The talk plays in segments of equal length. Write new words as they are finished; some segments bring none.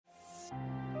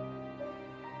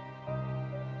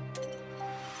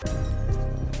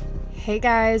Hey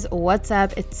guys, what's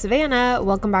up? It's Savannah.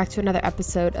 Welcome back to another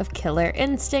episode of Killer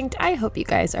Instinct. I hope you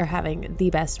guys are having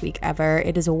the best week ever.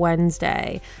 It is a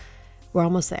Wednesday. We're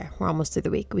almost there. We're almost through the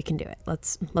week. We can do it.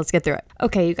 Let's get through it.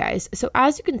 Okay, you guys. So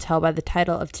as you can tell by the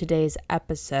title of today's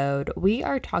episode, we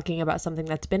are talking about something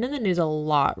that's been in the news a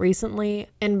lot recently.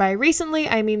 And by recently,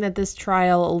 I mean that this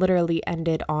trial literally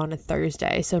ended on a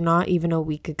Thursday, so not even a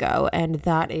week ago. And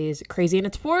that is crazy. And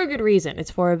it's for a good reason.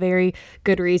 It's for a very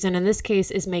good reason. And this case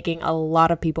is making a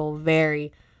lot of people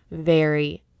very,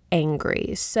 very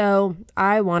angry. So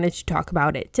I wanted to talk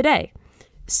about it today.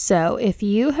 So if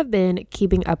you have been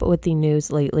keeping up with the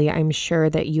news lately, I'm sure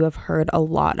that you have heard a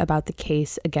lot about the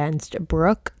case against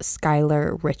Brooke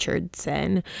Skylar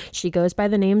Richardson. She goes by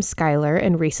the name Skylar,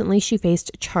 and recently she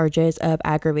faced charges of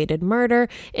aggravated murder,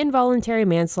 involuntary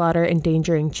manslaughter,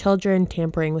 endangering children,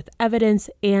 tampering with evidence,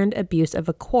 and abuse of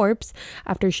a corpse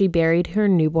after she buried her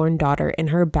newborn daughter in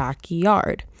her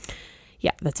backyard.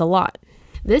 Yeah, that's a lot.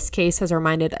 This case has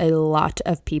reminded a lot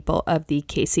of people of the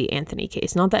Casey Anthony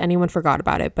case. Not that anyone forgot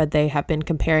about it, but they have been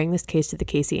comparing this case to the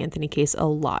Casey Anthony case a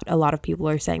lot. A lot of people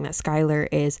are saying that Skylar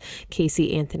is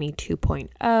Casey Anthony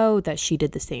 2.0, that she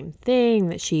did the same thing,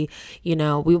 that she, we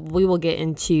will get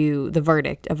into the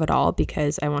verdict of it all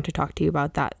because I want to talk to you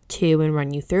about that too and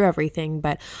run you through everything.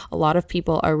 But a lot of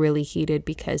people are really heated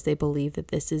because they believe that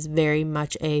this is very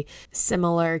much a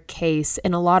similar case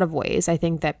in a lot of ways. I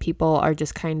think that people are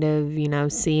just kind of,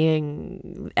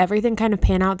 seeing everything kind of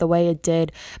pan out the way it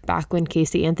did back when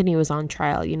Casey Anthony was on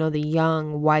trial, the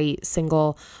young white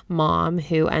single mom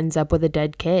who ends up with a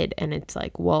dead kid. And it's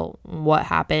like, well, what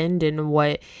happened and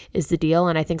what is the deal?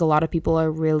 And I think a lot of people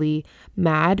are really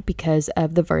mad because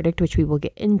of the verdict, which we will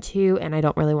get into. And I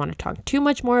don't really want to talk too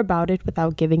much more about it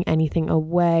without giving anything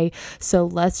away. So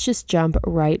let's just jump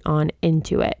right on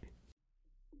into it.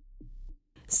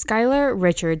 Skylar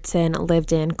Richardson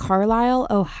lived in Carlisle,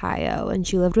 Ohio, and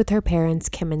she lived with her parents,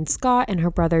 Kim and Scott, and her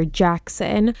brother,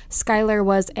 Jackson. Skylar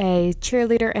was a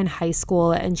cheerleader in high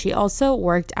school, and she also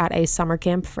worked at a summer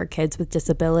camp for kids with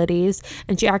disabilities,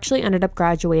 and she actually ended up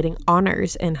graduating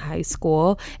honors in high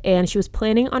school, and she was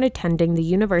planning on attending the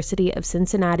University of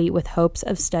Cincinnati with hopes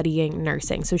of studying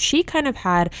nursing. So she kind of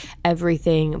had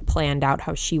everything planned out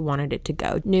how she wanted it to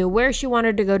go. Knew where she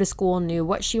wanted to go to school, knew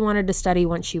what she wanted to study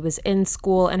once she was in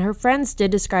school. And her friends did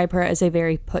describe her as a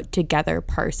very put together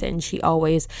person. She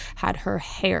always had her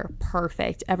hair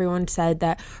perfect. Everyone said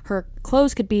that her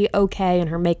clothes could be okay and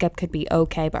her makeup could be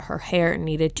okay, but her hair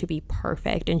needed to be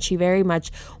perfect. And she very much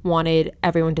wanted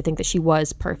everyone to think that she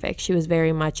was perfect. She was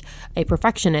very much a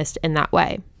perfectionist in that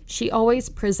way. She always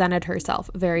presented herself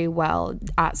very well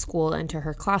at school and to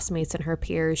her classmates and her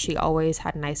peers. She always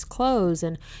had nice clothes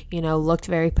and, looked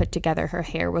very put together. Her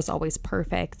hair was always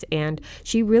perfect. And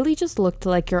she really just looked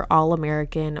like your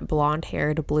all-American,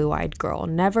 blonde-haired, blue-eyed girl.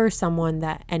 Never someone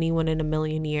that anyone in a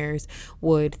million years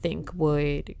would think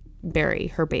would bury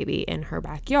her baby in her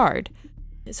backyard.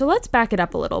 So let's back it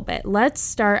up a little bit. Let's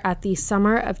start at the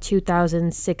summer of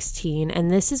 2016. And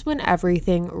this is when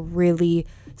everything really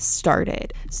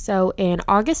started. So in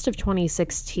August of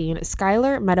 2016,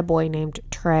 Skylar met a boy named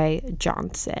Trey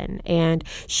Johnson, and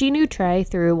she knew Trey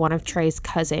through one of Trey's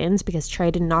cousins because Trey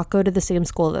did not go to the same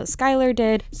school that Skylar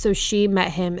did. So she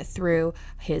met him through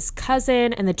his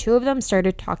cousin, and the two of them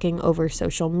started talking over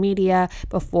social media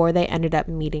before they ended up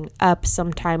meeting up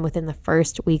sometime within the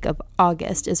first week of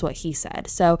August, is what he said.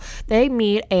 So they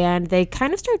meet and they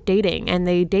kind of start dating, and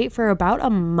they date for about a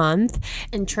month.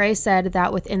 And Trey said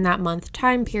that within that month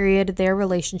time period, their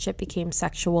relationship became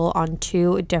sexual on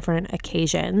two different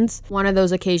occasions. One of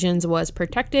those occasions was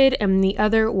protected and the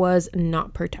other was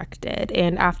not protected.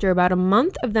 And after about a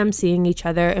month of them seeing each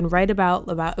other, and right about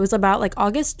it was about like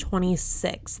August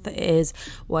 26th is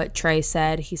what Trey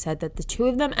said. He said that the two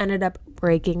of them ended up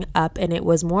breaking up, and it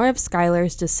was more of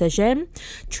Skylar's decision.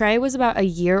 Trey was about a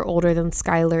year older than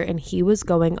Skylar, and he was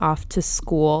going off to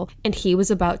school, and he was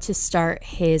about to start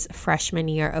his freshman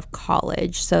year of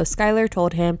college. So Skylar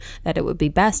told him that it would be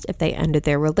best if they ended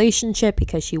their relationship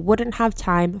because she wouldn't have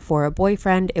time for a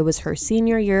boyfriend. It was her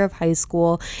senior year of high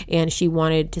school, and she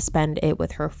wanted to spend it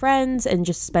with her friends and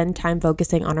just spend time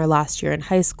focusing on her last year in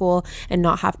high school and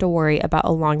not have to worry about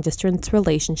a long distance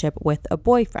relationship with a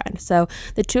boyfriend. So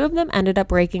the two of them ended up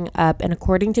breaking up, and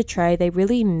according to Trey, they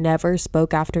really never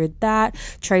spoke after that.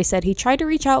 Trey said he tried to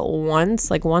reach out once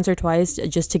or twice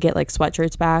just to get like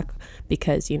sweatshirts back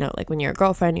because, like when you're a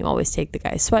girlfriend, you always take the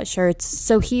guy's sweatshirts.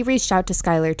 So he reached out to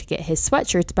Skylar to get his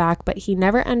sweatshirts back, but he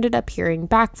never ended up hearing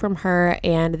back from her,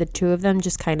 and the two of them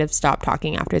just kind of stopped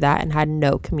talking after that and had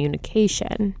no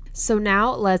communication. So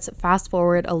now let's fast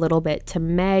forward a little bit to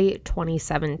May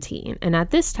 2017. And at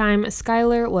this time,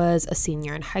 Skylar was a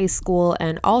senior in high school,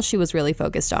 and all she was really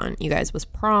focused on, you guys, was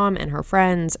prom and her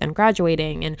friends and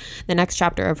graduating and the next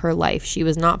chapter of her life. She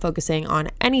was not focusing on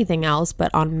anything else,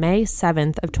 but on May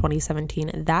 7th of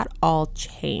 2017, that all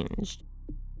changed.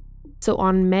 So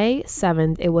on May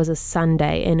 7th, it was a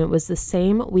Sunday, and it was the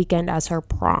same weekend as her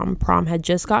prom. Prom had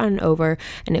just gotten over,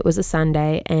 and it was a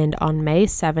Sunday. And on May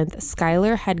 7th,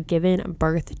 Skylar had given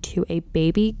birth to a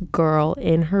baby girl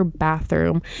in her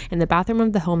bathroom, in the bathroom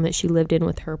of the home that she lived in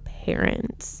with her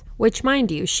parents. Which, mind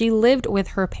you, she lived with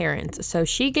her parents. So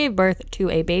she gave birth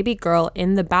to a baby girl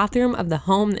in the bathroom of the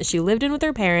home that she lived in with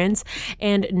her parents,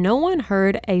 and no one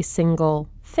heard a single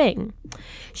thing.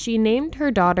 She named her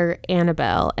daughter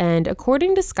Annabelle, and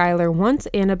according to Skylar, once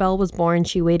Annabelle was born,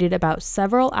 she waited about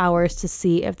several hours to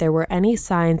see if there were any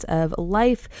signs of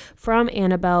life from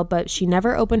Annabelle, but she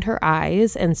never opened her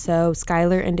eyes, and so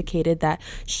Skylar indicated that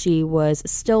she was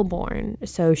stillborn.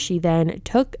 So she then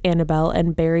took Annabelle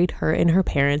and buried her in her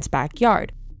parents'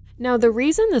 backyard. Now, the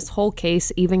reason this whole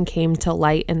case even came to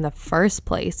light in the first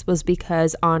place was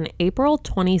because on April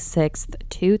 26th,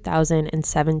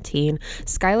 2017,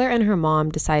 Skylar and her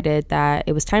mom decided that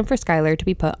it was time for Skylar to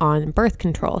be put on birth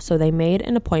control. So they made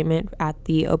an appointment at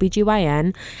the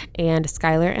OBGYN, and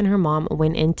Skylar and her mom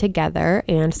went in together,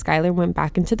 and Skylar went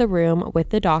back into the room with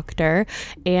the doctor,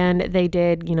 and they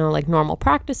did, like normal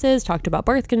practices, talked about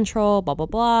birth control, blah, blah,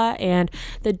 blah. And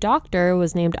the doctor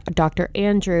was named Dr.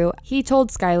 Andrew. He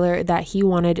told Skylar that he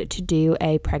wanted to do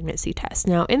a pregnancy test.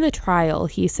 Now, in the trial,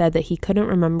 he said that he couldn't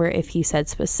remember if he said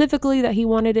specifically that he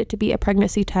wanted it to be a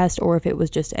pregnancy test or if it was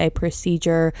just a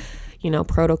procedure,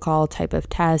 protocol type of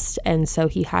test. And so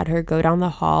he had her go down the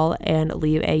hall and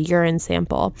leave a urine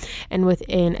sample. And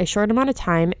within a short amount of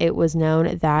time, it was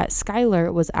known that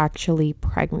Skylar was actually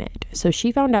pregnant. So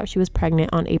she found out she was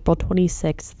pregnant on April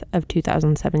 26th of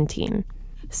 2017.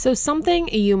 So something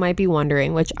you might be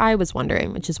wondering, which I was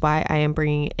wondering, which is why I am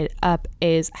bringing it up,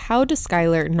 is how does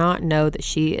Skylar not know that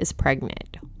she is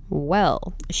pregnant?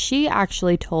 Well, she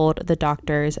actually told the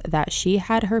doctors that she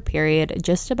had her period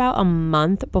just about a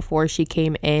month before she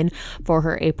came in for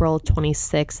her April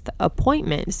 26th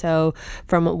appointment. So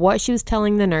from what she was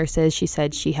telling the nurses, she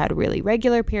said she had really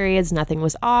regular periods, nothing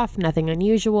was off, nothing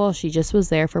unusual. She just was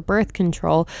there for birth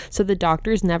control. So the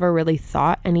doctors never really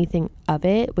thought anything of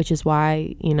it, which is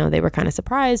why, they were kind of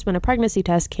surprised when a pregnancy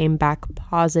test came back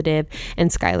positive, and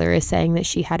Skylar is saying that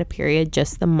she had a period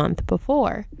just the month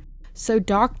before. So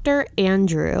Dr.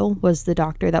 Andrew was the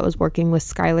doctor that was working with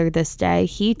Skylar this day.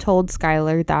 He told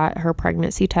Skylar that her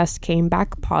pregnancy test came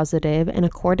back positive, and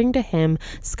according to him,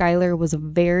 Skylar was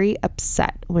very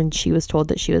upset when she was told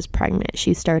that she was pregnant.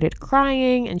 She started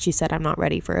crying and she said, "I'm not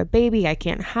ready for a baby. I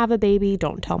can't have a baby.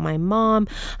 Don't tell my mom.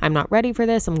 I'm not ready for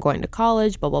this. I'm going to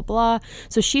college, blah, blah, blah."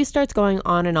 So she starts going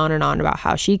on and on and on about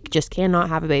how she just cannot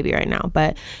have a baby right now.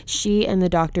 But she and the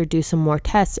doctor do some more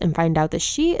tests and find out that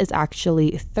she is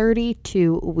actually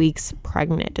 32 weeks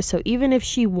pregnant. So even if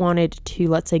she wanted to,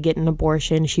 let's say, get an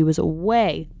abortion, she was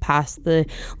way past the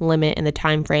limit and the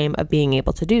time frame of being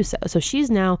able to do so. So she's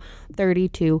now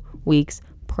 32 weeks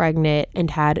pregnant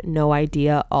and had no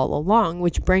idea all along,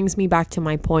 which brings me back to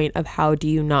my point of how do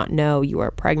you not know you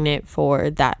are pregnant for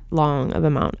that long of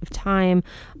amount of time?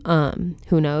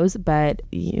 Who knows? But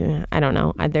yeah, I don't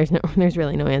know. There's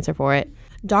really no answer for it.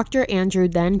 Dr. Andrew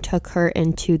then took her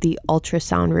into the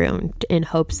ultrasound room in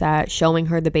hopes that showing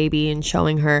her the baby and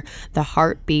showing her the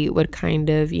heartbeat would kind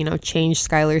of, change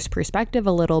Skylar's perspective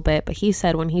a little bit. But he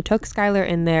said when he took Skylar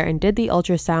in there and did the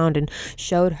ultrasound and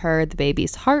showed her the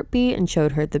baby's heartbeat and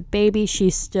showed her the baby, she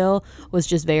still was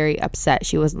just very upset.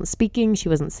 She wasn't speaking. She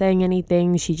wasn't saying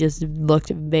anything. She just looked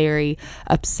very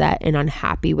upset and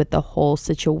unhappy with the whole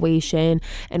situation.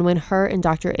 And when her and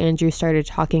Dr. Andrew started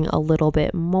talking a little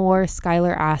bit more,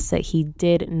 Skylar asked that he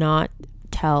did not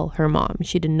tell her mom.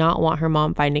 She did not want her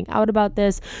mom finding out about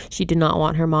this. She did not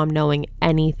want her mom knowing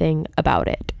anything about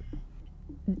it.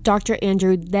 Dr.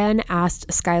 Andrew then asked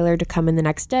Skylar to come in the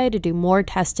next day to do more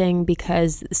testing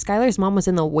because Skylar's mom was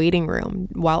in the waiting room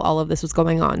while all of this was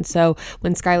going on. So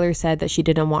when Skylar said that she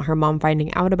didn't want her mom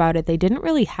finding out about it, they didn't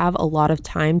really have a lot of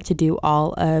time to do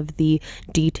all of the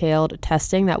detailed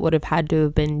testing that would have had to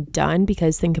have been done,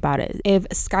 because think about it. If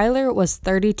Skylar was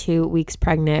 32 weeks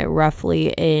pregnant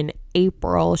roughly in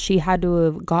April. She had to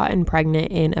have gotten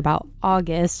pregnant in about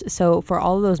August. So for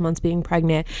all of those months being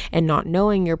pregnant and not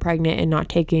knowing you're pregnant and not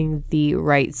taking the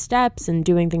right steps and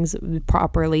doing things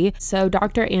properly. So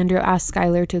Dr. Andrew asked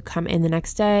Skylar to come in the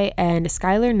next day, and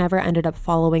Skylar never ended up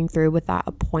following through with that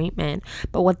appointment.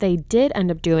 But what they did end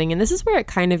up doing, and this is where it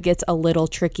kind of gets a little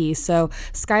tricky. So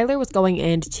Skylar was going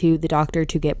into the doctor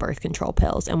to get birth control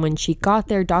pills. And when she got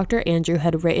there, Dr. Andrew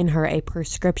had written her a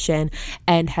prescription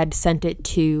and had sent it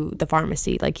to the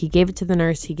pharmacy. Like, he gave it to the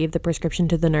nurse, he gave the prescription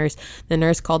to the nurse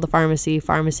called the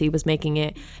pharmacy was making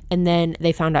it, and then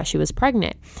they found out she was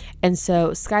pregnant. And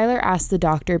so Skylar asked the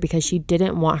doctor, because she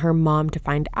didn't want her mom to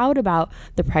find out about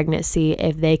the pregnancy,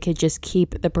 if they could just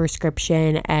keep the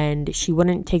prescription and she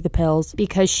wouldn't take the pills,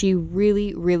 because she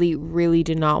really, really, really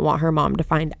did not want her mom to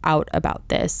find out about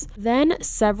this. Then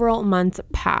several months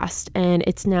passed, and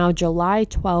it's now July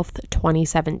 12th,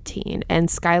 2017, and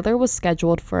Skylar was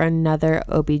scheduled for another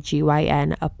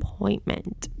OBGYN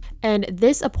appointment. And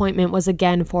this appointment was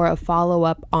again for a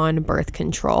follow-up on birth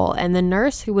control. And the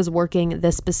nurse who was working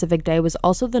this specific day was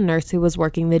also the nurse who was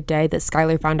working the day that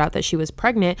Skylar found out that she was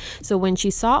pregnant. So when she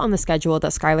saw on the schedule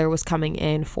that Skylar was coming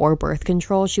in for birth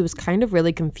control, she was kind of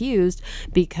really confused,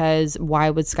 because why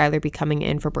would Skylar be coming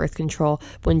in for birth control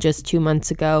when just 2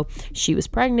 months ago she was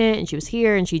pregnant and she was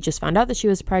here and she just found out that she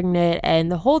was pregnant?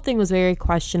 And the whole thing was very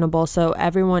questionable. So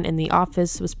everyone in the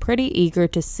office was pretty eager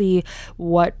to see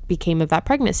what became of that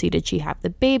pregnancy. Did she have the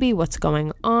baby? What's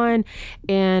going on?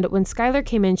 And when Skylar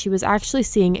came in, she was actually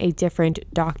seeing a different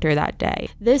doctor that day.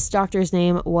 This doctor's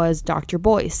name was Dr.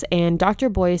 Boyce, and Dr.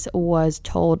 Boyce was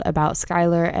told about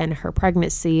Skylar and her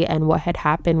pregnancy and what had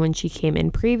happened when she came in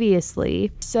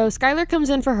previously. So Skylar comes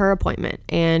in for her appointment,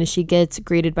 and she gets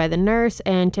greeted by the nurse,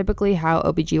 and typically how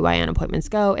OBGYN appointments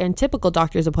go, and typical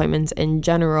doctor's appointments in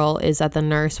general, is that the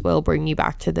nurse will bring you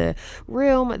back to the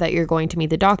room that you're going to meet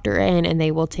the doctor in, and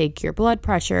they will take your blood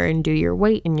pressure and do your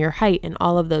weight and your height and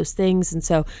all of those things. And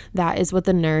so that is what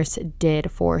the nurse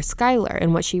did for Skylar.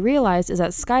 And what she realized is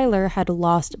that Skylar had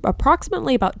lost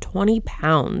approximately about 20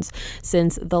 pounds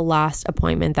since the last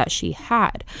appointment that she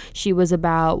had. She was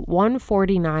about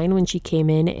 149 when she came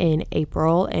in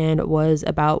April, and was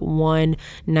about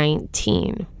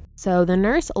 119. So the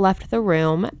nurse left the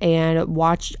room and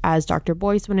watched as Dr.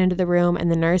 Boyce went into the room,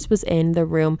 and the nurse was in the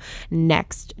room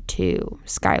next to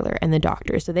Skylar and the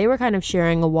doctor. So they were kind of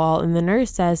sharing a wall, and the nurse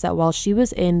says that while she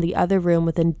was in the other room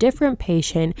with a different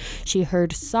patient, she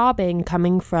heard sobbing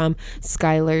coming from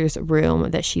Skylar's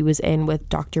room that she was in with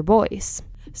Dr. Boyce.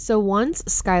 So once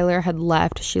Skylar had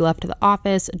left, she left the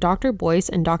office, Dr. Boyce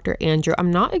and Dr. Andrew,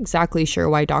 I'm not exactly sure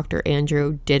why Dr.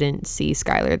 Andrew didn't see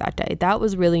Skylar that day. That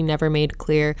was really never made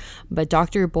clear, but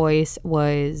Dr. Boyce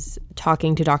was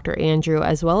talking to Dr. Andrew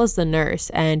as well as the nurse,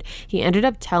 and he ended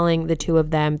up telling the two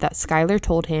of them that Skylar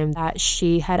told him that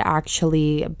she had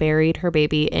actually buried her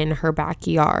baby in her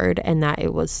backyard and that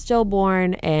it was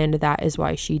stillborn, and that is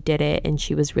why she did it, and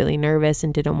she was really nervous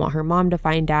and didn't want her mom to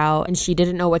find out, and she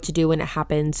didn't know what to do when it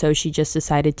happened, so she just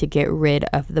decided to get rid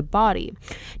of the body.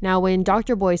 Now, when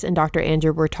Dr. Boyce and Dr.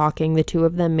 Andrew were talking, the two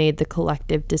of them made the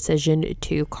collective decision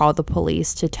to call the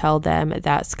police to tell them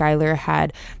that Skylar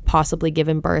had possibly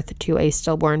given birth to a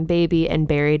stillborn baby and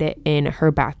buried it in her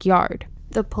backyard.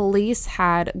 The police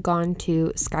had gone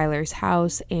to Skylar's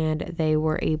house, and they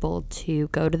were able to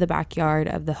go to the backyard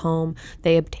of the home.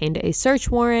 They obtained a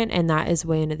search warrant, and that is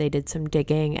when they did some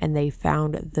digging and they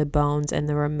found the bones and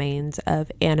the remains of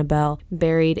Annabelle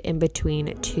buried in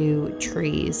between two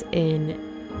trees in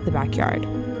the backyard.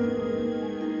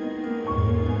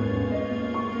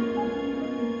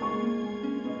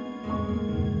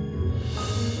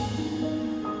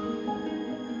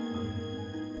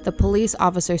 The police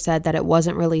officer said that it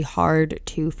wasn't really hard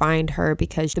to find her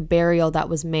because the burial that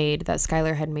was made, that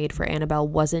Skylar had made for Annabelle,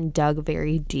 wasn't dug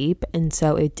very deep, and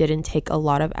so it didn't take a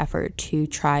lot of effort to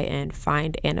try and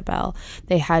find Annabelle.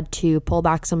 They had to pull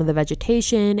back some of the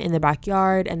vegetation in the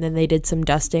backyard, and then they did some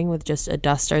dusting with just a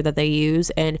duster that they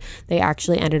use, and they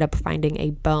actually ended up finding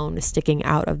a bone sticking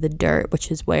out of the dirt,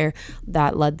 which is where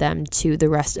that led them to the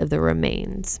rest of the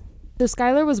remains. So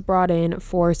Skylar was brought in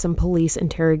for some police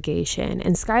interrogation,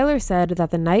 and Skylar said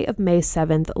that the night of May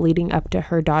 7th leading up to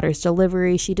her daughter's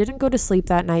delivery, she didn't go to sleep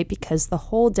that night because the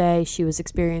whole day she was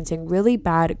experiencing really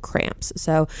bad cramps.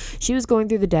 So she was going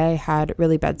through the day, had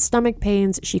really bad stomach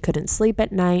pains, she couldn't sleep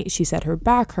at night, she said her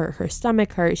back hurt, her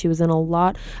stomach hurt, she was in a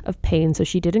lot of pain, so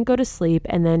she didn't go to sleep.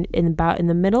 And then in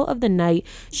the middle of the night,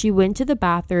 she went to the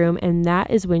bathroom, and that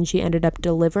is when she ended up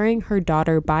delivering her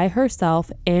daughter by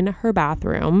herself in her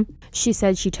bathroom. She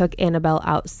said she took Annabelle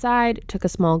outside, took a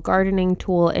small gardening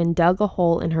tool, and dug a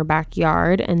hole in her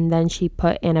backyard, and then she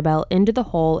put Annabelle into the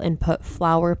hole and put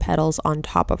flower petals on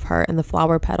top of her, and the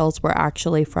flower petals were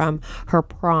actually from her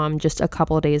prom just a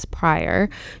couple days prior.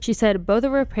 She said both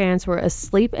of her parents were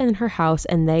asleep in her house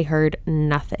and they heard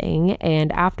nothing,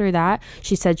 and after that,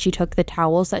 she said she took the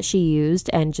towels that she used,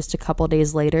 and just a couple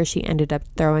days later, she ended up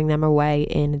throwing them away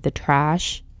in the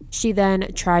trash. She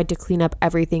then tried to clean up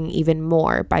everything even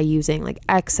more by using like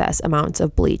excess amounts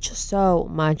of bleach, so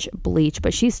much bleach.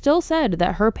 But she still said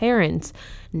that her parents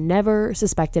never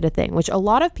suspected a thing, which a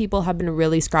lot of people have been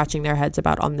really scratching their heads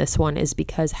about on this one, is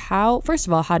because first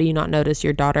of all, how do you not notice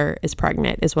your daughter is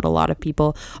pregnant is what a lot of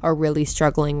people are really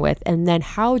struggling with. And then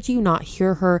how do you not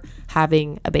hear her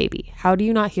having a baby? How do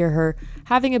you not hear her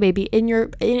having a baby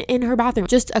in her bathroom,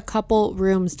 just a couple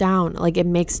rooms down? Like, it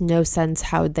makes no sense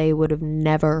how they would have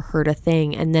never heard a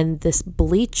thing. And then this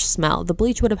bleach smell, the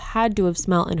bleach would have had to have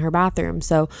smelled in her bathroom.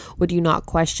 So would you not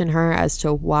question her as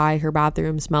to why her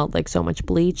bathroom smelled like so much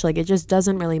bleach? Like, it just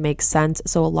doesn't really make sense.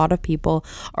 So a lot of people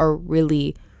are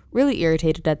really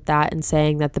irritated at that and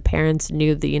saying that the parents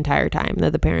knew the entire time,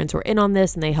 that the parents were in on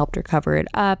this and they helped her cover it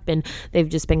up, and they've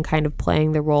just been kind of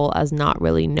playing the role as not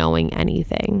really knowing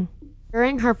anything.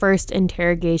 During her first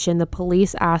interrogation, the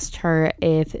police asked her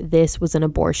if this was an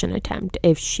abortion attempt,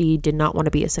 if she did not want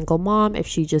to be a single mom, if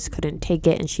she just couldn't take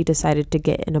it and she decided to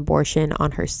get an abortion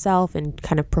on herself and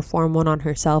kind of perform one on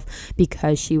herself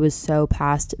because she was so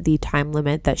past the time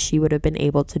limit that she would have been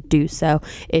able to do so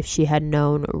if she had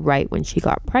known right when she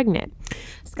got pregnant.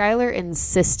 Skylar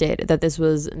insisted that this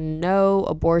was no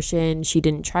abortion. She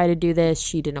didn't try to do this.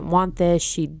 She didn't want this.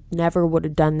 She never would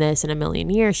have done this in a million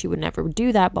years. She would never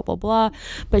do that, blah, blah, blah.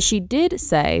 But she did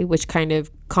say, which kind of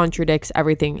contradicts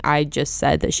everything I just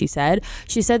said that she said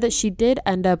that she did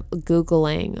end up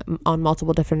Googling on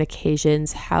multiple different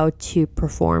occasions how to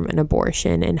perform an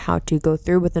abortion and how to go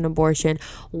through with an abortion,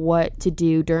 what to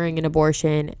do during an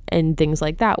abortion and things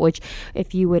like that, which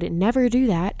if you would never do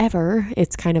that ever,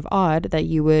 it's kind of odd that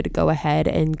you would go ahead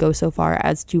and go so far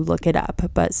as to look it up.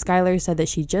 But Skylar said that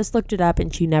she just looked it up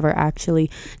and she never actually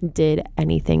did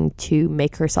anything to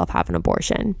make herself have an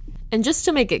abortion. And just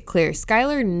to make it clear,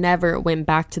 Skylar never went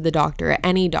back to the doctor,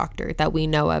 any doctor that we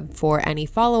know of, for any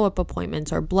follow-up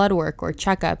appointments or blood work or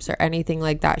checkups or anything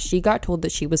like that. She got told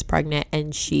that she was pregnant,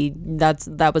 and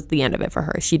that was the end of it for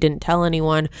her. She didn't tell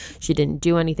anyone. She didn't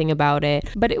do anything about it.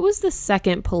 But it was the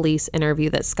second police interview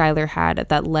that Skylar had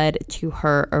that led to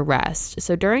her arrest.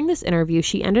 So during this interview,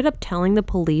 she ended up telling the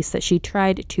police that she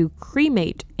tried to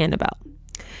cremate Annabelle.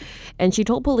 And she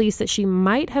told police that she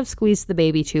might have squeezed the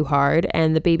baby too hard,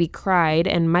 and the baby cried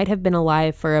and might have been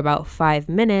alive for about 5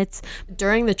 minutes.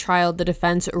 During the trial, the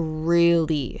defense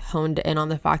really honed in on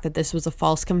the fact that this was a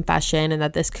false confession and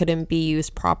that this couldn't be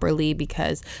used properly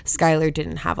because Skylar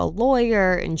didn't have a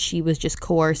lawyer and she was just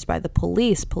coerced by the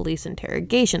police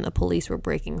interrogation. The police were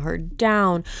breaking her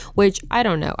down, which I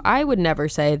don't know. I would never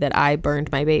say that I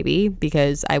burned my baby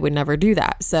because I would never do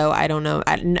that. So I don't know.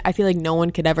 I feel like no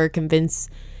one could ever convince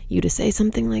you to say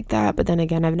something like that, but then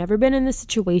again, I've never been in this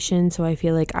situation, so I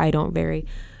feel like I don't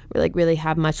really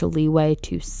have much leeway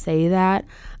to say that.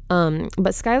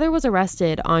 But Skylar was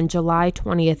arrested on July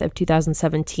 20th of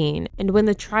 2017, and when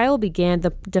the trial began, the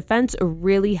defense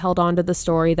really held on to the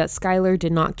story that Skylar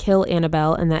did not kill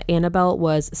Annabelle and that Annabelle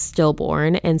was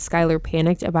stillborn, and Skylar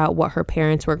panicked about what her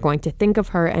parents were going to think of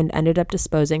her and ended up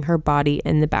disposing her body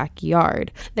in the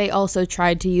backyard. They also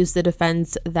tried to use the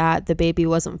defense that the baby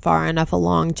wasn't far enough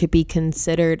along to be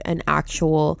considered an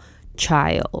actual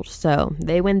child, so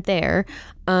they went there.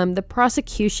 The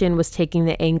prosecution was taking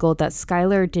the angle that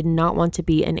Skylar did not want to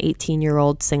be an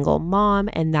 18-year-old single mom,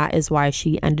 and that is why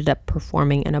she ended up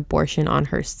performing an abortion on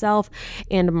herself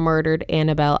and murdered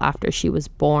Annabelle after she was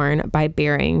born by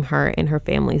burying her in her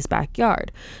family's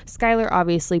backyard. Skylar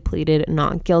obviously pleaded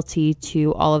not guilty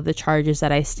to all of the charges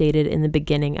that I stated in the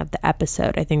beginning of the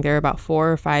episode. I think there are about 4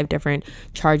 or 5 different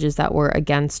charges that were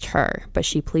against her, but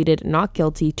she pleaded not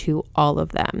guilty to all of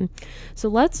them. So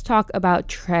let's talk about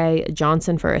Trey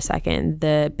Johnson for a second,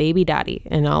 the baby daddy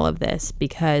in all of this,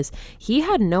 because he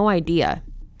had no idea.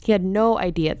 He had no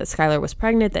idea that Skylar was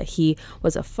pregnant, that he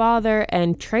was a father,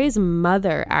 and Trey's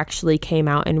mother actually came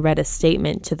out and read a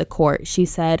statement to the court. She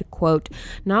said, quote,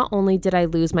 "Not only did I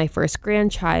lose my first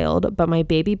grandchild, but my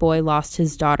baby boy lost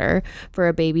his daughter for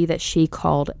a baby that she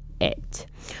called it.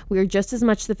 We are just as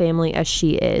much the family as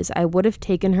she is. I would have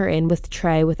taken her in with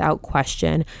Trey without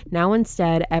question. Now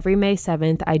instead, every May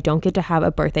 7th, I don't get to have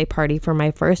a birthday party for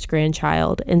my first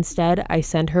grandchild. Instead, I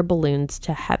send her balloons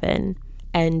to heaven."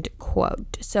 end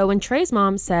quote. So when Trey's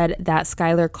mom said that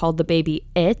Skylar called the baby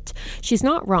it, she's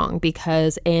not wrong,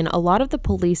 because in a lot of the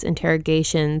police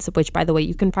interrogations, which by the way,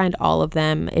 you can find all of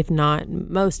them, if not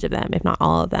most of them, if not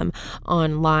all of them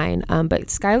online, but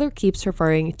Skylar keeps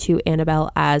referring to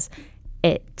Annabelle as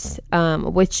it,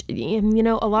 which, you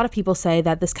know, a lot of people say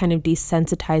that this kind of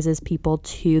desensitizes people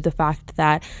to the fact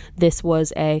that this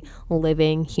was a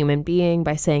living human being.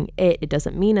 By saying it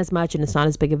doesn't mean as much, and it's not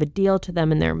as big of a deal to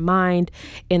them in their mind.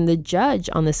 And the judge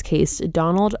on this case,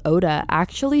 Donald Oda,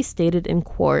 actually stated in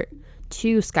court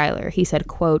to Skylar, he said,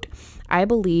 quote, "I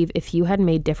believe if you had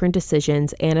made different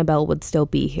decisions, Annabelle would still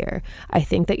be here. I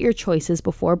think that your choices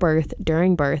before birth,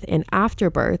 during birth, and after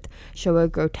birth show a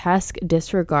grotesque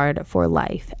disregard for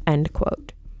life," end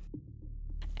quote.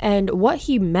 And what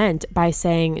he meant by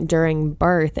saying during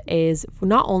birth is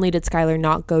not only did Skylar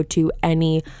not go to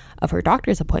any of her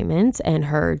doctor's appointments and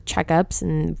her checkups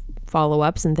and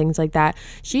follow-ups and things like that,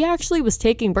 she actually was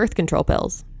taking birth control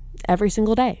pills every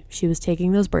single day. She was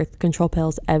taking those birth control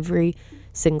pills every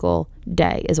single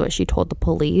day, is what she told the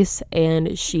police.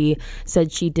 And she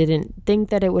said she didn't think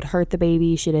that it would hurt the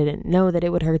baby. She didn't know that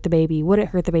it would hurt the baby. Would it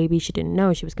hurt the baby? She didn't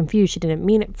know. She was confused. She didn't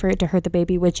mean it for it to hurt the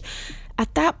baby, which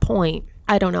at that point,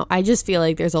 I don't know. I just feel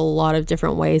like there's a lot of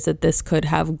different ways that this could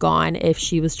have gone if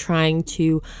she was trying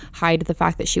to hide the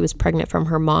fact that she was pregnant from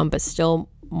her mom, but still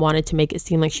wanted to make it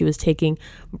seem like she was taking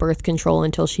birth control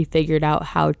until she figured out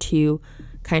how to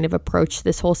kind of approach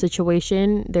this whole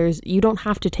situation. You don't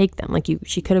have to take them. Like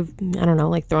she could have, I don't know,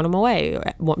 like thrown them away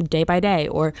day by day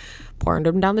or poured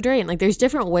them down the drain. Like there's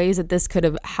different ways that this could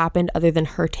have happened other than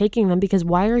her taking them, because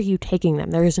why are you taking them?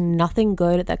 There is nothing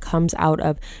good that comes out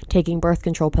of taking birth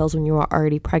control pills when you are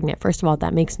already pregnant. First of all,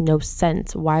 that makes no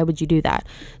sense. Why would you do that?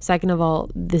 Second of all,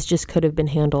 this just could have been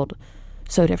handled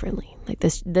so differently. Like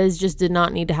this just did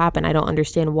not need to happen. I don't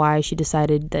understand why she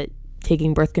decided that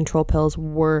taking birth control pills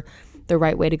were the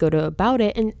right way to go about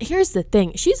it. And here's the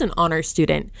thing, she's an honor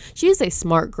student. She's a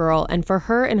smart girl. And for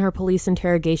her in her police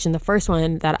interrogation, the first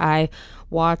one that I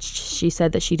watched, she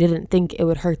said that she didn't think it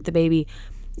would hurt the baby.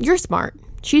 You're smart.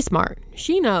 She's smart.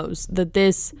 She knows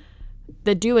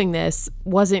that doing this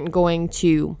wasn't going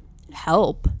to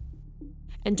help.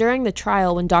 And during the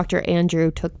trial, when Dr.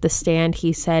 Andrew took the stand,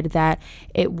 he said that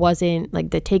it wasn't like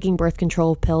the taking birth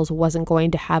control pills wasn't going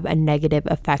to have a negative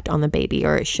effect on the baby,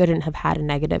 or it shouldn't have had a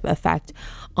negative effect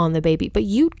on the baby. But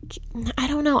I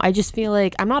don't know. I just feel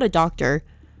like, I'm not a doctor,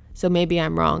 so maybe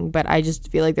I'm wrong, but I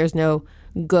just feel like there's no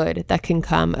good that can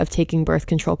come of taking birth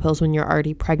control pills when you're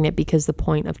already pregnant, because the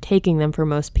point of taking them for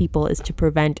most people is to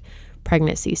prevent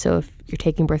pregnancy. So if you're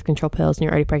taking birth control pills and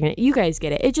you're already pregnant, you guys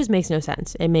get it. It just makes no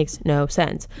sense. It makes no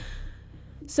sense.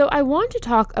 So I want to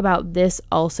talk about this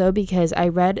also because I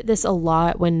read this a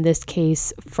lot when this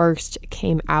case first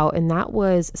came out, and that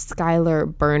was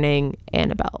Skylar burning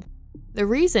Annabelle. The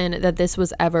reason that this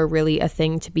was ever really a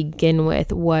thing to begin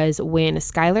with was when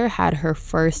Skylar had her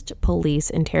first police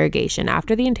interrogation.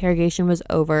 After the interrogation was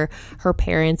over, her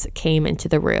parents came into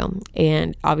the room,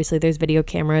 and obviously there's video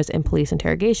cameras in police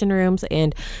interrogation rooms,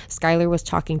 and Skylar was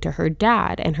talking to her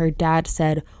dad, and her dad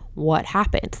said, "What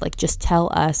happened? Like, just tell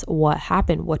us what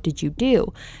happened. What did you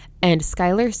do?" And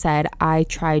Skylar said, "I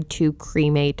tried to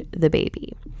cremate the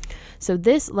baby." So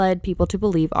this led people to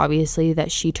believe, obviously,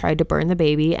 that she tried to burn the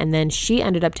baby, and then she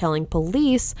ended up telling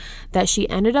police that she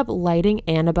ended up lighting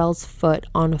Annabelle's foot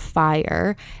on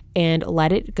fire and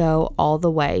let it go all the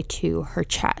way to her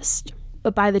chest.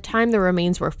 But by the time the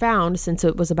remains were found, since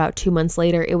it was about 2 months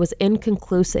later, it was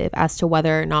inconclusive as to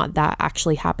whether or not that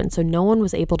actually happened. So no one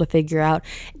was able to figure out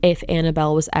if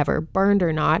Annabelle was ever burned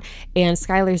or not. And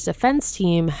Skylar's defense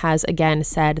team has again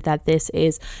said that this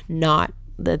is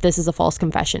a false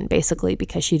confession, basically,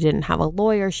 because she didn't have a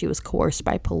lawyer. She was coerced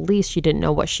by police. She didn't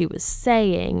know what she was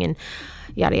saying, and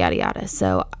yada, yada, yada.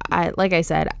 So like I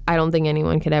said, I don't think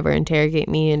anyone could ever interrogate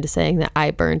me into saying that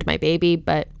I burned my baby,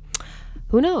 but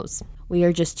who knows? We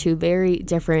are just two very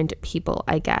different people,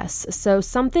 I guess. So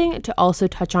something to also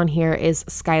touch on here is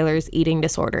Skylar's eating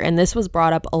disorder, and this was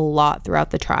brought up a lot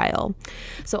throughout the trial.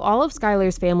 So all of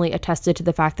Skylar's family attested to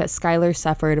the fact that Skylar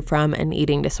suffered from an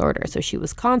eating disorder. So she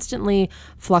was constantly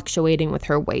fluctuating with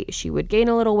her weight. She would gain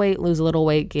a little weight, lose a little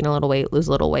weight, gain a little weight, lose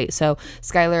a little weight. So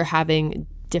Skylar having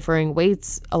differing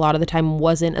weights a lot of the time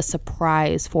wasn't a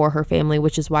surprise for her family,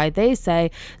 which is why they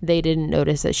say they didn't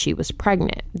notice that she was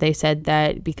pregnant. They said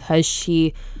that because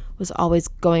she was always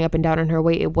going up and down on her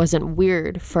weight, it wasn't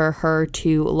weird for her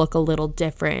to look a little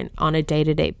different on a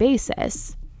day-to-day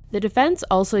basis. The defense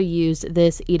also used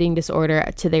this eating disorder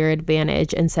to their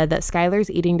advantage and said that Skylar's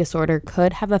eating disorder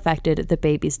could have affected the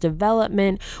baby's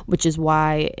development, which is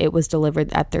why it was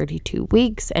delivered at 32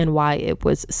 weeks and why it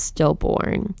was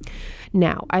stillborn.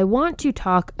 Now, I want to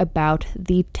talk about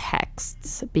the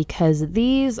texts because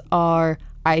these are,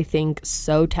 I think,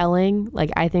 so telling.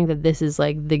 Like, I think that this is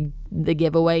like the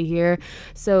giveaway here.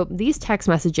 So these text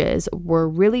messages were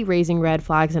really raising red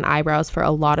flags and eyebrows for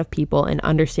a lot of people, and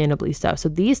understandably so. So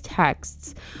these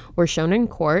texts were shown in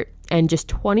court, and just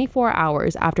 24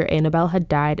 hours after Annabelle had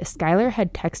died, Skylar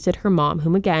had texted her mom,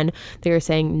 whom again, they were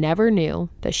saying never knew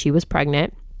that she was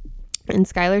pregnant. And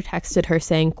Skylar texted her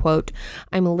saying, quote,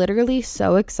 "I'm literally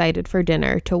so excited for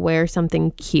dinner to wear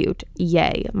something cute.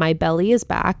 Yay, my belly is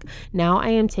back. Now I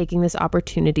am taking this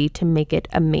opportunity to make it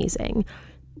amazing."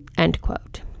 End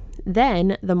quote.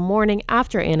 Then, the morning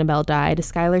after Annabelle died,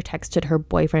 Skylar texted her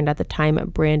boyfriend at the time,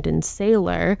 Brandon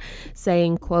Saylor,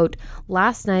 saying, quote,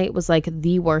 "Last night was like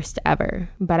the worst ever,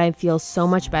 but I feel so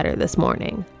much better this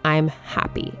morning. I'm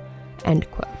happy." End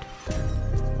quote.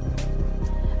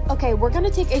 Okay, we're going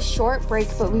to take a short break,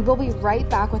 but we will be right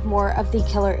back with more of the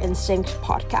Killer Instinct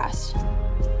podcast.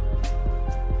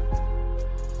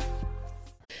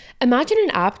 Imagine an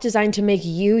app designed to make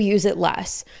you use it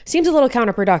less. Seems a little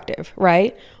counterproductive,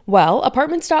 right? Well,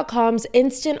 Apartments.com's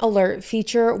Instant Alert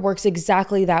feature works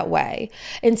exactly that way.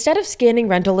 Instead of scanning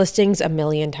rental listings a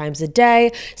million times a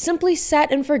day, simply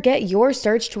set and forget your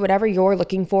search to whatever you're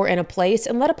looking for in a place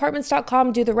and let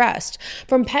Apartments.com do the rest.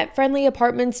 From pet-friendly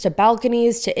apartments to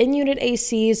balconies to in-unit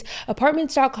ACs,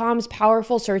 Apartments.com's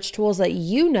powerful search tools let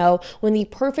you know when the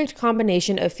perfect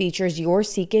combination of features you're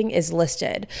seeking is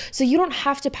listed. So you don't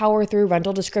have to power through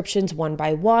rental descriptions one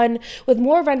by one. With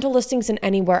more rental listings than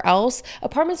anywhere else,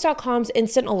 Apartments.com's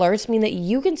instant alerts mean that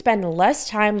you can spend less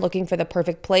time looking for the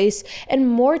perfect place and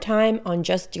more time on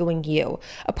just doing you.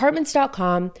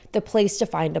 Apartments.com, the place to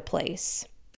find a place.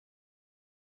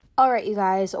 All right, you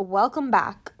guys, welcome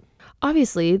back.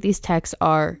 Obviously, these texts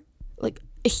are like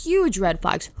huge red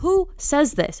flags. Who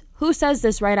says this? Who says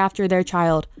this right after their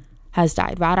child has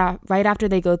died? Right after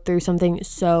they go through something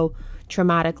so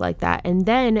traumatic like that. And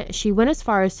then she went as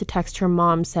far as to text her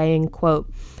mom saying, quote,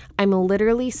 "I'm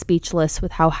literally speechless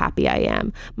with how happy I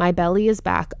am. My belly is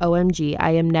back. OMG.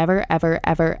 I am never, ever,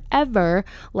 ever, ever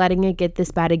letting it get this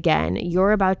bad again.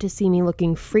 You're about to see me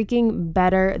looking freaking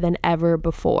better than ever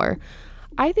before."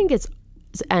 I think it's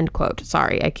end quote.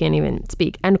 Sorry, I can't even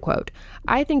speak. End quote.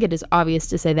 I think it is obvious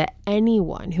to say that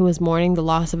anyone who is mourning the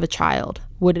loss of a child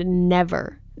would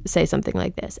never say something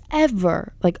like this.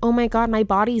 Ever. Like, oh my God, my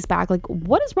body's back. Like,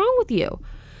 what is wrong with you?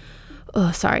 Oh,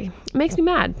 sorry. It makes me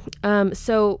mad.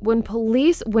 So when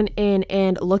police went in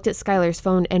and looked at Skylar's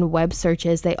phone and web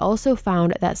searches, they also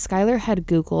found that Skylar had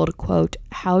Googled, quote,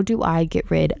 "How do I get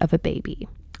rid of a baby?"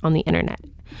 on the internet.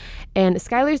 And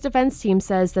Skylar's defense team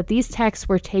says that these texts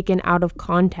were taken out of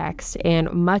context,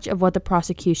 and much of what the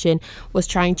prosecution was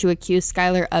trying to accuse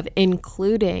Skylar of,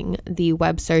 including the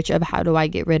web search of "how do I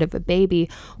get rid of a baby,"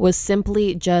 was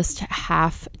simply just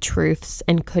half truths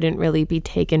and couldn't really be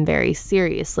taken very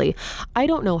seriously. I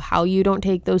don't know how you don't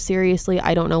take those seriously.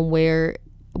 I don't know where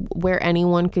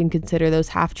anyone can consider those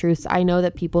half-truths. I know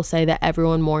that people say that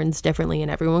everyone mourns differently and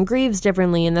everyone grieves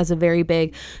differently, and that's a very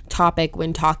big topic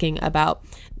when talking about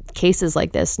cases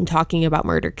like this and talking about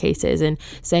murder cases, and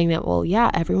saying that, well,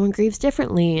 yeah, everyone grieves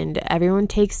differently and everyone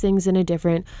takes things in a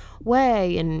different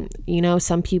way. And, you know,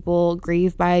 some people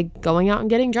grieve by going out and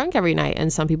getting drunk every night,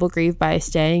 and some people grieve by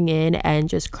staying in and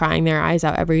just crying their eyes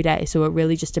out every day. So it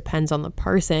really just depends on the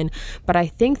person. But I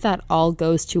think that all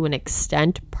goes to an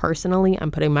extent. Personally,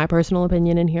 I'm putting my personal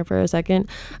opinion in here for a second.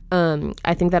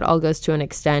 I think that all goes to an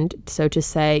extent. So to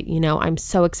say, you know, I'm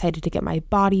so excited to get my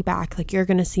body back, like, you're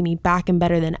gonna see me back and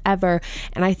better than ever.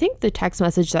 And I think the text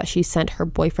message that she sent her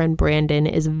boyfriend Brandon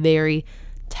is very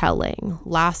telling.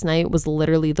 "Last night was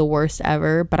literally the worst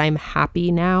ever, but I'm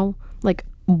happy now." Like,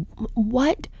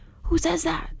 what? Who says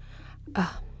that?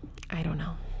 I don't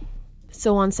know.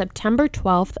 So on September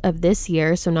 12th of this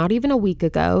year, so not even a week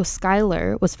ago,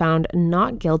 Skylar was found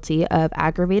not guilty of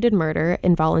aggravated murder,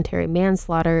 involuntary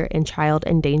manslaughter, and child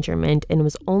endangerment, and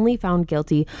was only found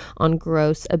guilty on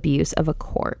gross abuse of a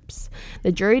corpse.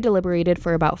 The jury deliberated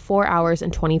for about 4 hours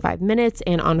and 25 minutes,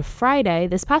 and on Friday,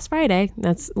 this past Friday,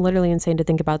 that's literally insane to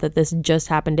think about that this just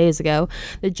happened days ago,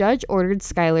 the judge ordered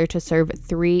Skylar to serve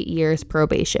 3 years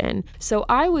probation. So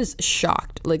I was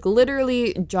shocked, like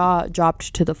literally jaw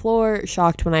dropped to the floor,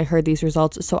 shocked when I heard these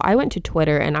results. So I went to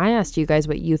Twitter and I asked you guys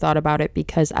what you thought about it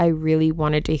because I really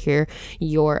wanted to hear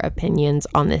your opinions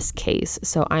on this case.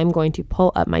 So I'm going to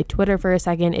pull up my Twitter for a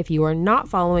second. If you are not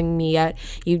following me yet,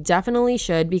 you definitely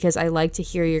should, because I like to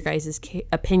hear your guys'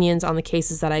 opinions on the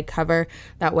cases that I cover.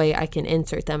 That way I can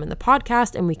insert them in the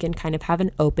podcast and we can kind of have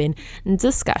an open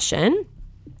discussion.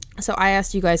 So I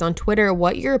asked you guys on Twitter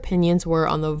what your opinions were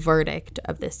on the verdict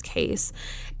of this case.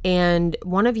 And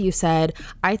one of you said,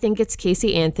 I think it's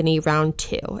Casey Anthony round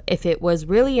 2. If it was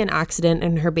really an accident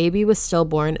and her baby was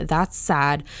stillborn, that's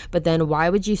sad. But then why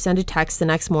would you send a text the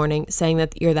next morning saying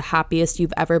that you're the happiest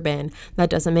you've ever been? That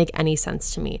doesn't make any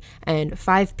sense to me. And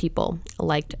 5 people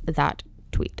liked that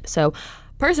tweet. So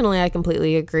personally, I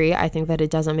completely agree. I think that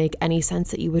it doesn't make any sense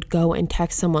that you would go and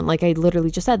text someone, like I literally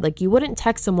just said, like you wouldn't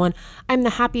text someone, I'm the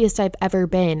happiest I've ever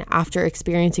been, after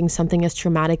experiencing something as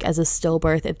traumatic as a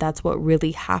stillbirth, if that's what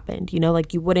really happened. You know,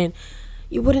 like you wouldn't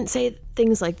say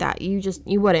things like that.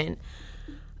 You wouldn't.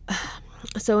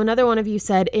 So another one of you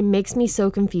said, it makes me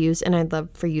so confused and I'd love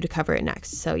for you to cover it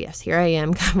next. So yes, here I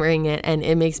am covering it and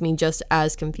it makes me just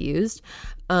as confused.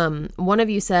 One of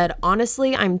you said,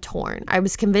 honestly, I'm torn. I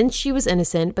was convinced she was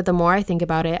innocent, but the more I think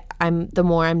about it, the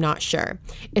more I'm not sure.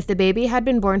 If the baby had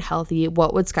been born healthy,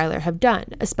 what would Skylar have done?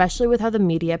 Especially with how the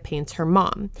media paints her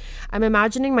mom. I'm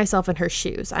imagining myself in her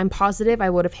shoes. I'm positive I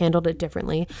would have handled it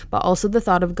differently, but also the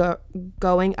thought of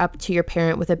going up to your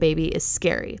parent with a baby is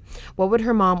scary. What would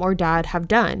her mom or dad have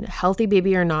done? Healthy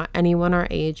baby or not, anyone our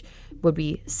age would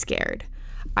be scared.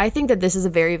 I think that this is a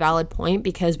very valid point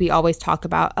because we always talk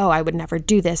about, oh, I would never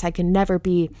do this. I can never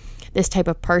be this type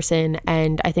of person.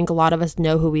 And I think a lot of us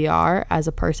know who we are as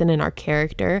a person and our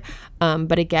character.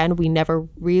 But again, we never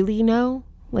really know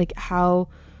like how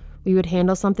we would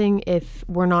handle something if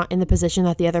we're not in the position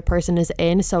that the other person is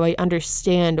in. So I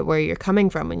understand where you're coming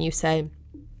from when you say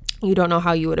you don't know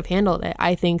how you would have handled it.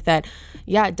 I think that,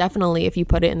 yeah, definitely if you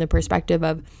put it in the perspective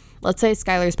of, let's say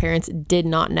Skylar's parents did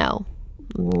not know.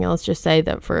 Let's just say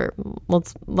that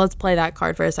let's play that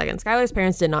card for a second. Skylar's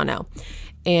parents did not know.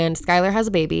 And Skylar has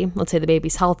a baby. Let's say the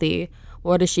baby's healthy.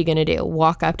 What is she going to do?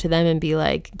 Walk up to them and be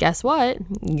like, guess what?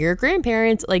 Your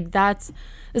grandparents. Like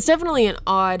it's definitely an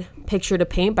odd picture to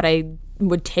paint, but I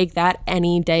would take that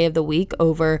any day of the week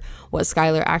over what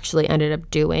Skylar actually ended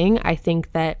up doing. I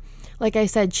think that, like I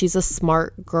said, she's a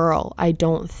smart girl. I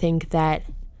don't think that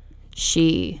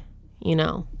she,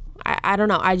 I don't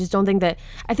know. I just don't think that,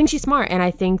 I think she's smart. And I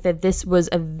think that this was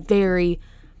a very,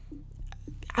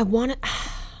 I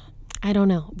don't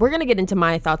know. We're going to get into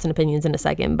my thoughts and opinions in a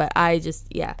second, but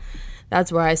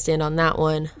that's where I stand on that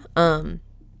one.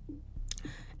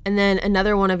 And then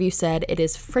another one of you said it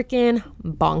is freaking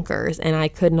bonkers, and I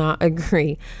could not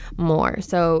agree more.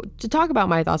 So to talk about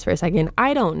my thoughts for a second,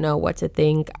 I don't know what to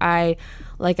think.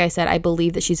 Like I said, I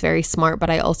believe that she's very smart, but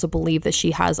I also believe that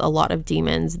she has a lot of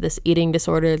demons, this eating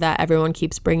disorder that everyone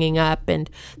keeps bringing up, and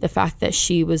the fact that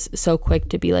she was so quick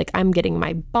to be like, I'm getting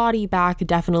my body back,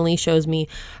 definitely shows me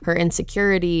her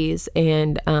insecurities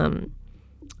and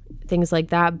things like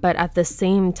that. But at the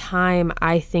same time,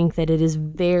 I think that it is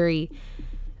very,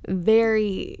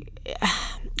 I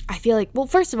feel like, well,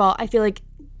 first of all, I feel like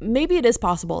maybe it is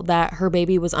possible that her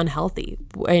baby was unhealthy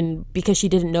and because she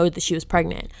didn't know that she was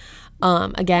pregnant.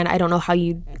 Again, I don't know how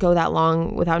you go that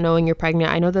long without knowing you're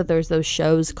pregnant. I know that there's those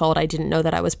shows called I Didn't Know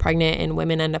That I Was Pregnant, and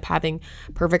women end up having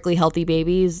perfectly healthy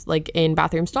babies like in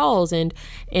bathroom stalls and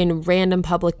in random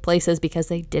public places because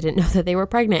they didn't know that they were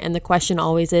pregnant. And the question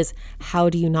always is, how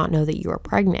do you not know that you are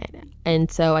pregnant?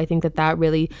 And so I think that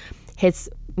really hits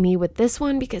me with this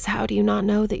one, because how do you not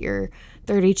know that you're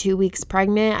 32 weeks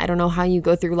pregnant? I don't know how you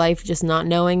go through life just not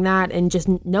knowing that, and just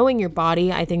knowing your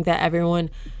body. I think that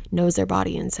everyone knows their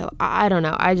body, and so I don't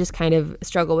know, I just kind of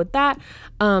struggle with that.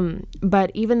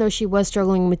 But even though she was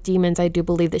struggling with demons, I do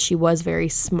believe that she was very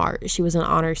smart. She was an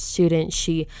honor student.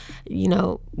 She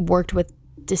worked with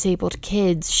disabled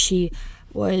kids. She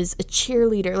was a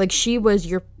cheerleader. Like, she was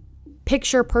your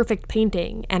picture perfect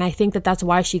painting, and I think that that's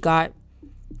why she got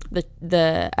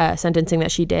the sentencing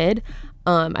that she did.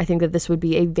 I think that this would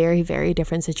be a very, very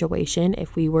different situation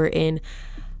if we were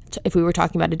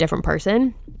talking about a different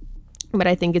person. But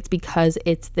I think it's because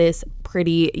it's this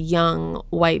pretty young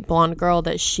white blonde girl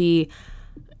that she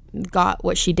got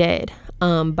what she did.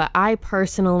 But I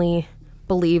personally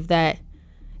believe that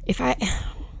I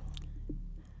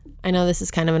know this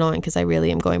is kind of annoying because I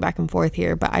really am going back and forth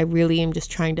here, but I really am just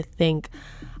trying to think.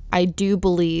 I do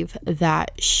believe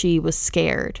that she was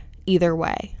scared either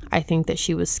way. I think that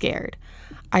she was scared.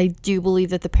 I do believe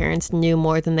that the parents knew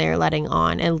more than they are letting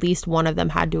on. At least one of them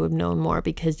had to have known more,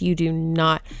 because you do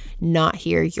not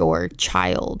hear your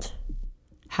child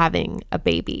having a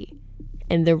baby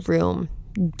and the room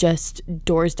just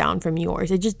doors down from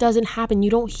yours. It just doesn't happen. You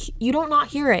don't not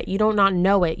hear it. You don't not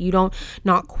know it. You don't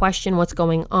not question what's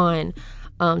going on.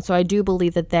 So I do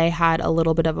believe that they had a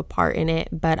little bit of a part in it,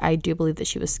 but I do believe that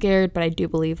she was scared. But I do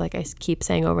believe, like I keep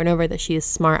saying over and over, that she is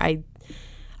smart.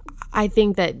 I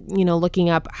think that, looking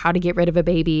up how to get rid of a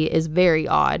baby is very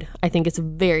odd. I think it's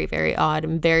very, very odd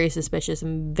and very suspicious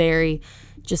and very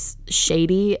just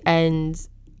shady. And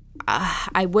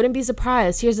I wouldn't be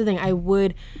surprised. Here's the thing. I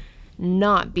would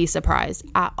not be surprised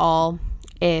at all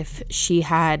if she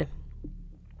had,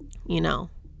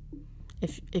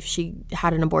 if she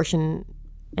had an abortion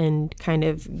and kind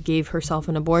of gave herself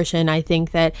an abortion. I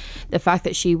think that the fact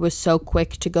that she was so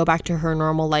quick to go back to her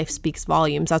normal life speaks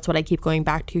volumes. That's what I keep going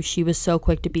back to. She was so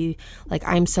quick to be like,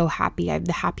 I'm so happy. I'm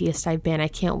the happiest I've been. I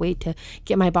can't wait to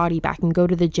get my body back and go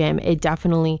to the gym. It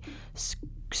definitely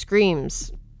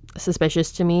screams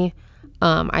suspicious to me.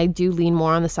 I do lean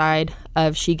more on the side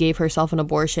of she gave herself an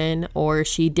abortion, or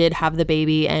she did have the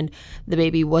baby and the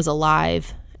baby was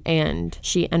alive and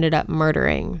she ended up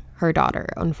murdering her daughter,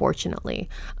 unfortunately.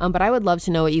 But I would love to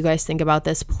know what you guys think about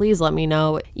this. Please let me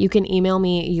know. You can email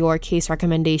me your case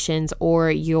recommendations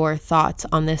or your thoughts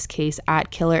on this case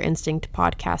at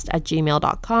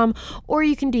killerinstinctpodcast@gmail.com, or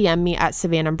you can DM me at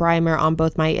Savannah Breimer on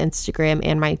both my Instagram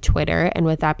and my Twitter. And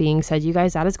with that being said, you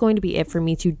guys, that is going to be it for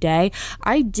me today.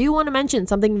 I do want to mention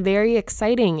something very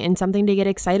exciting and something to get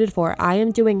excited for. I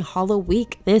am doing Halloween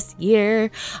this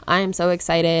year. I am so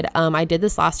excited. I did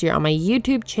this last year on my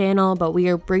YouTube channel, but we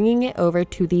are bringing it over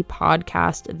to the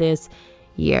podcast this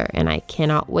year, and I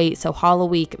cannot wait. So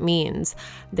Halloween means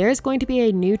there's going to be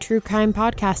a new true crime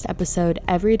podcast episode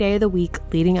every day of the week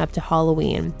leading up to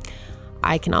Halloween.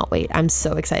 I cannot wait. I'm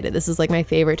so excited. This is like my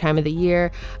favorite time of the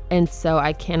year, and so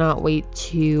I cannot wait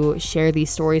to share these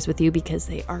stories with you because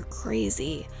they are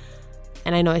crazy.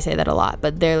 And I know I say that a lot,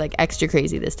 but they're like extra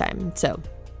crazy this time. So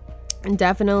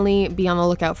definitely be on the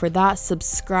lookout for that.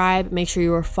 Subscribe. Make sure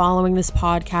you are following this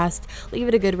podcast. Leave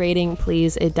it a good rating,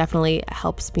 please. It definitely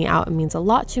helps me out. It means a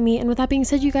lot to me. And with that being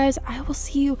said, you guys, I will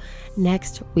see you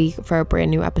next week for a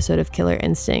brand new episode of Killer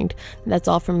Instinct. That's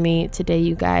all from me today,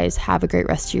 you guys. Have a great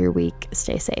rest of your week.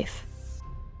 Stay safe.